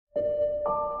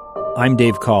I'm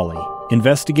Dave Cawley,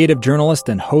 investigative journalist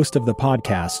and host of the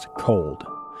podcast Cold.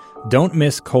 Don't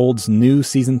miss Cold's new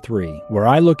Season 3, where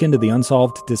I look into the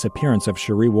unsolved disappearance of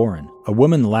Sheree Warren, a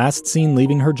woman last seen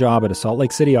leaving her job at a Salt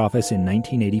Lake City office in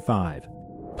 1985.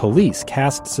 Police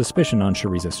cast suspicion on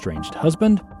Sheree's estranged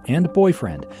husband and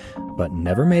boyfriend, but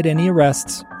never made any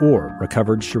arrests or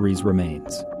recovered Sheree's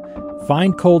remains.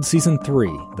 Find Cold Season 3,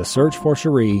 The Search for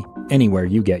Sheree, anywhere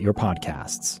you get your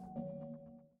podcasts.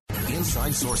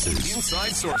 Inside Sources.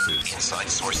 Inside Sources. Inside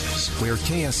Sources. Where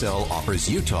KSL offers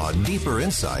Utah deeper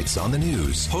insights on the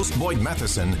news. Host Boyd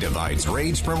Matheson divides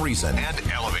rage from reason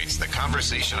and elevates the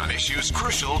conversation on issues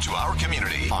crucial to our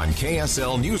community. On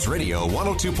KSL News Radio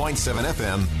 102.7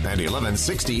 FM and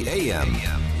 1160 AM.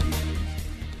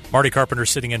 Marty Carpenter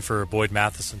sitting in for Boyd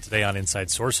Matheson today on Inside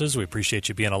Sources. We appreciate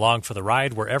you being along for the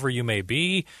ride wherever you may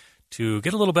be, to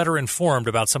get a little better informed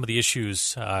about some of the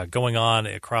issues going on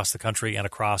across the country and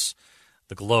across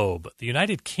the globe. The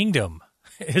United Kingdom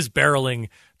is barreling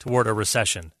toward a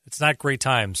recession. It's not great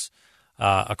times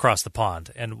across the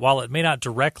pond. And while it may not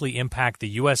directly impact the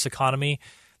U.S. economy,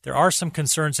 there are some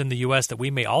concerns in the U.S. that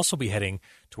we may also be heading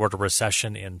toward a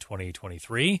recession in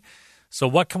 2023. So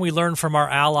what can we learn from our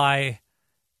ally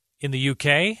in the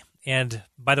U.K.? And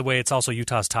by the way, it's also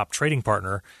Utah's top trading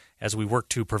partner as we work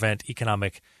to prevent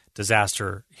economic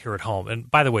disaster here at home.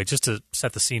 And by the way, just to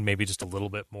set the scene maybe just a little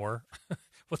bit more,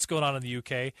 what's going on in the UK?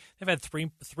 They've had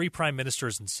three prime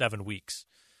ministers in 7 weeks.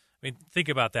 I mean, think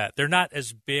about that. They're not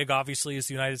as big, obviously, as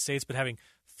the United States, but having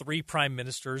 3 prime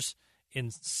ministers in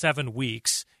 7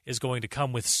 weeks is going to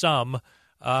come with some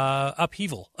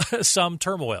upheaval, some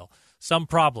turmoil, some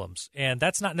problems. And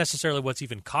that's not necessarily what's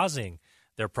even causing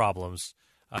their problems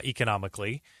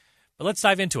economically. But let's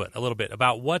dive into it a little bit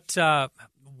about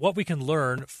what we can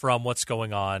learn from what's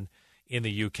going on in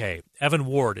the UK. Evan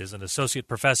Ward is an associate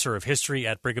professor of history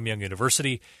at Brigham Young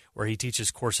University, where he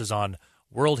teaches courses on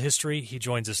world history. He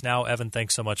joins us now. Evan,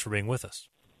 thanks so much for being with us.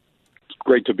 It's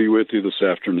great to be with you this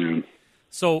afternoon.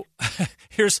 So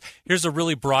here's a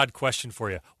really broad question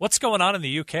for you. What's going on in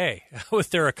the UK with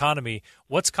their economy?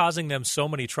 What's causing them so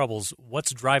many troubles?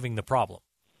 What's driving the problem?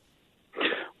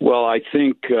 Well, I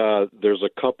think there's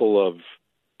a couple of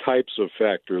types of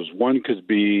factors. One could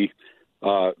be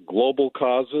global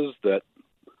causes that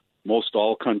most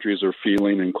all countries are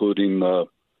feeling, including the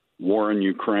war in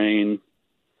Ukraine,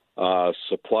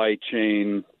 supply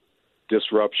chain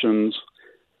disruptions.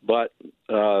 But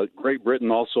Great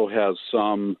Britain also has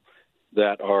some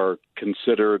that are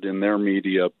considered in their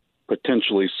media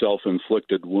potentially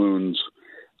self-inflicted wounds,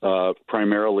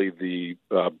 primarily the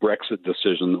Brexit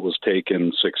decision that was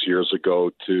taken 6 years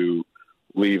ago to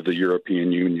leave the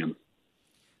European Union.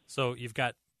 So you've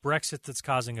got Brexit that's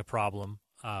causing a problem.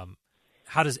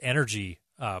 How does energy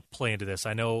play into this?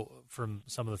 I know from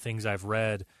some of the things I've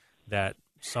read that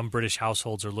some British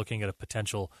households are looking at a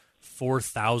potential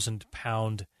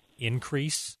 £4,000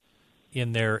 increase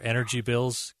in their energy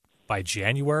bills by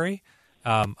January.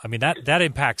 I mean, that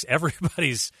impacts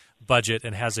everybody's budget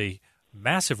and has a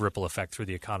massive ripple effect through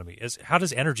the economy. How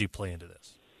does energy play into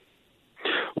this?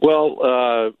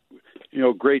 Well,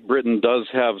 Great Britain does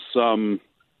have some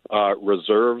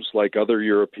reserves like other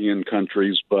European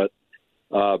countries, but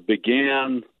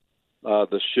began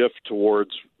the shift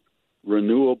towards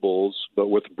renewables, but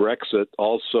with Brexit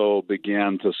also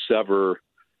began to sever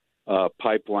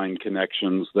pipeline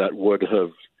connections that would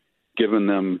have given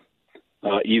them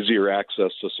easier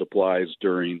access to supplies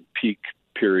during peak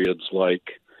periods like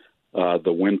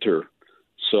the winter.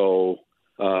 So,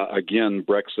 again,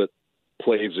 Brexit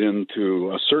plays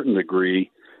into a certain degree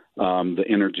the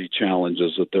energy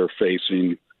challenges that they're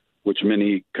facing, which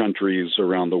many countries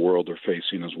around the world are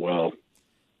facing as well.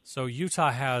 So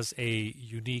Utah has a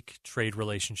unique trade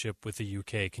relationship with the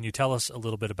UK. Can you tell us a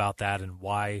little bit about that and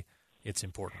why it's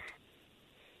important?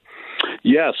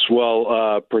 Yes,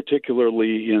 well,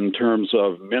 particularly in terms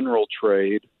of mineral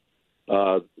trade,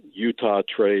 Utah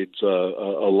trades a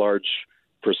large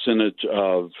percentage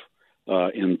of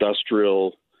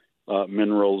industrial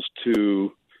minerals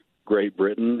to Great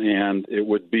Britain, and it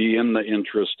would be in the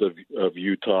interest of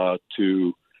Utah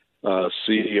to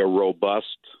see a robust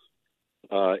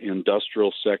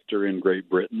industrial sector in Great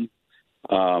Britain.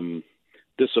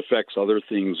 This affects other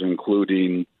things,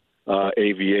 including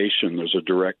aviation. There's a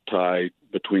direct tie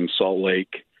between Salt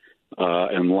Lake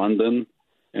and London,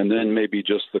 and then maybe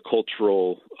just the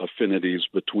cultural affinities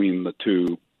between the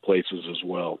two places as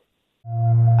well.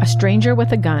 A stranger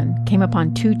with a gun came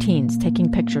upon 2 teens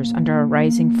taking pictures under a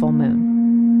rising full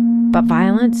moon. But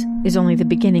violence is only the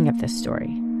beginning of this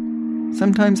story.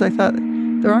 Sometimes I thought,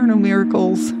 there are no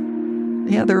miracles.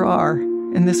 Yeah, there are,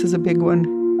 and this is a big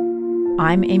one.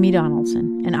 I'm Amy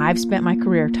Donaldson, and I've spent my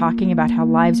career talking about how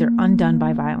lives are undone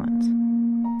by violence.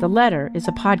 The Letter is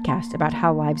a podcast about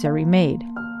how lives are remade.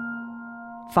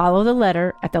 Follow The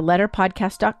Letter at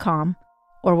theletterpodcast.com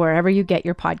or wherever you get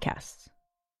your podcasts.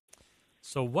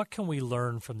 So what can we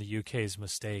learn from the UK's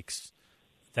mistakes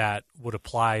that would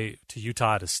apply to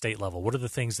Utah at a state level? What are the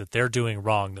things that they're doing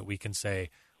wrong that we can say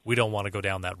we don't want to go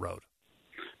down that road?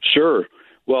 Sure.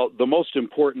 Well, the most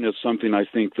important is something I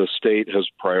think the state has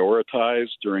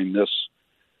prioritized during this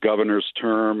governor's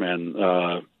term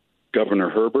and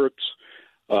Governor Herbert's,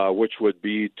 which would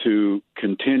be to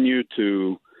continue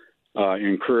to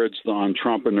encourage the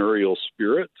entrepreneurial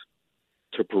spirit,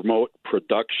 to promote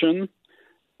production,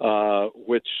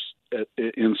 which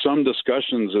in some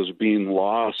discussions is being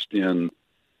lost in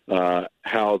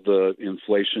how the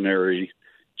inflationary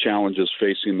challenges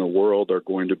facing the world are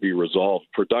going to be resolved.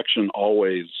 Production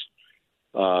always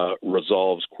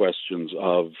resolves questions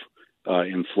of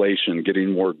inflation,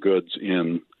 getting more goods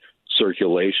in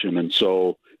circulation. And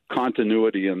so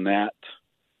continuity in that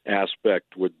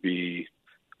aspect would be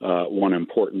one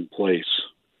important place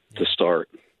to start.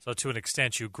 So to an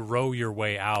extent, you grow your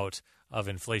way out of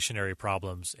inflationary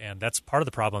problems, and that's part of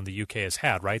the problem the UK has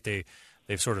had, right?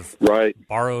 They've sort of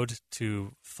borrowed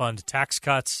to fund tax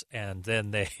cuts, and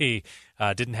then they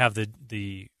didn't have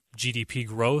the GDP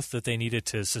growth that they needed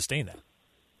to sustain that.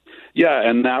 Yeah,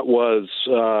 and that was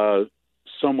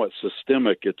somewhat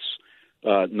systemic. It's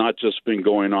not just been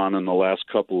going on in the last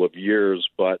couple of years,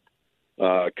 but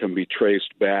can be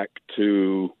traced back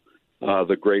to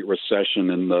the Great Recession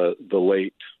in the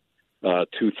late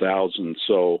 2000s.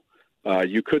 So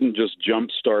you couldn't just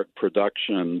jumpstart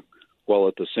production while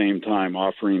at the same time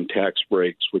offering tax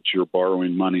breaks, which you're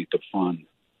borrowing money to fund.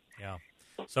 Yeah.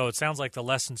 So it sounds like the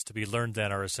lessons to be learned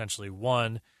then are essentially,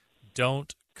 one,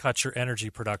 don't cut your energy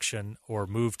production or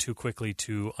move too quickly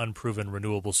to unproven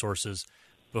renewable sources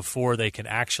before they can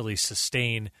actually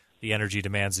sustain the energy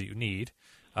demands that you need.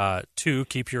 Two,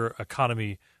 keep your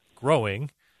economy growing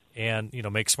and,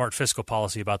 make smart fiscal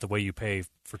policy about the way you pay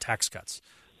for tax cuts.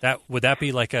 Would that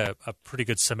be like a pretty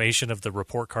good summation of the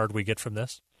report card we get from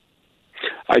this?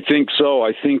 I think so.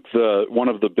 I think one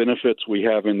of the benefits we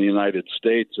have in the United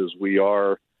States is we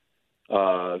are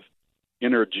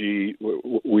energy.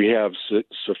 We have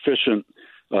sufficient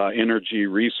energy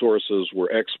resources.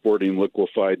 We're exporting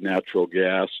liquefied natural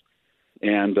gas.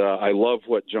 And I love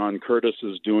what John Curtis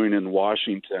is doing in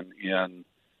Washington in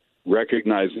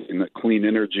recognizing that clean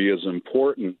energy is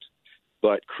important,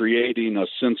 but creating a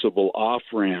sensible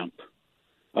off-ramp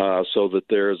so that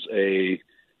there's a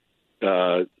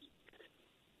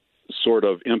sort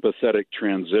of empathetic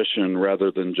transition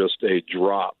rather than just a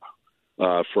drop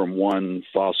from one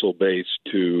fossil base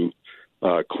to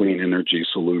clean energy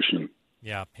solution.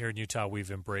 Yeah, here in Utah,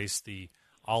 we've embraced the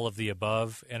all of the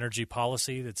above energy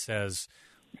policy that says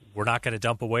we're not going to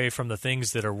dump away from the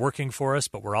things that are working for us,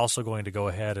 but we're also going to go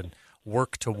ahead and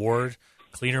work toward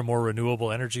cleaner, more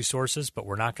renewable energy sources, but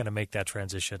we're not going to make that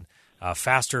transition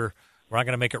faster. We're not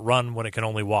going to make it run when it can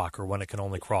only walk or when it can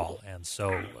only crawl. And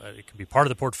so it can be part of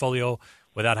the portfolio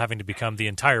without having to become the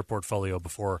entire portfolio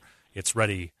before it's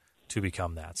ready to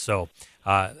become that. So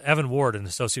Evan Ward, an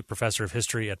associate professor of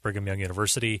history at Brigham Young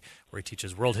University, where he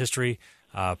teaches world history.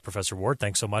 Professor Ward,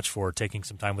 thanks so much for taking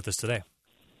some time with us today.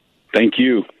 Thank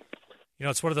you.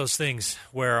 It's one of those things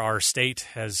where our state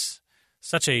has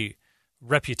such a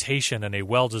reputation and a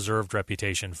well-deserved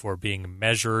reputation for being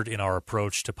measured in our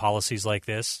approach to policies like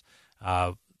this.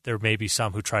 There may be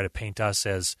some who try to paint us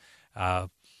as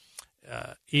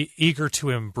eager to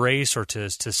embrace or to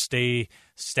stay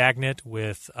stagnant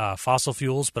with fossil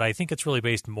fuels, but I think it's really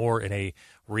based more in a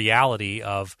reality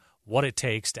of what it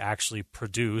takes to actually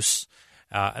produce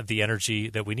the energy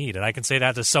that we need. And I can say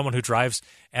that as someone who drives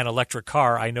an electric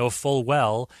car. I know full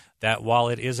well that while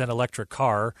it is an electric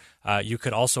car, you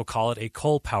could also call it a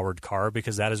coal-powered car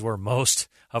because that is where most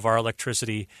of our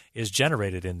electricity is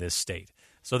generated in this state.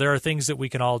 So there are things that we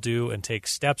can all do and take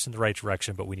steps in the right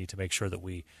direction, but we need to make sure that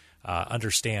we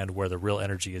understand where the real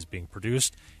energy is being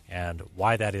produced and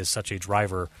why that is such a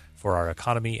driver for our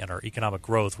economy and our economic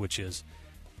growth, which is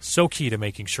so key to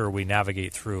making sure we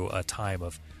navigate through a time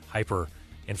of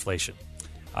hyperinflation.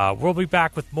 We'll be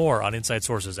back with more on Inside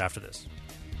Sources after this.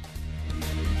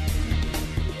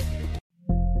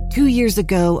 2 years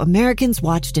ago, Americans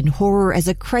watched in horror as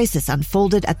a crisis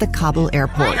unfolded at the Kabul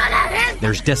airport.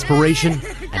 There's desperation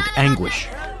and anguish.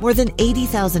 More than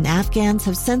 80,000 Afghans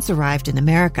have since arrived in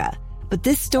America, but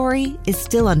this story is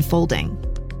still unfolding.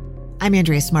 I'm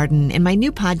Andrea Smartin. In my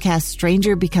new podcast,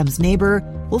 Stranger Becomes Neighbor,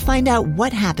 we'll find out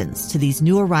what happens to these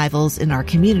new arrivals in our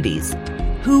communities.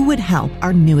 Who would help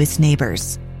our newest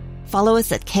neighbors? Follow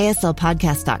us at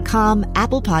kslpodcast.com,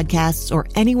 Apple Podcasts, or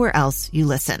anywhere else you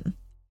listen.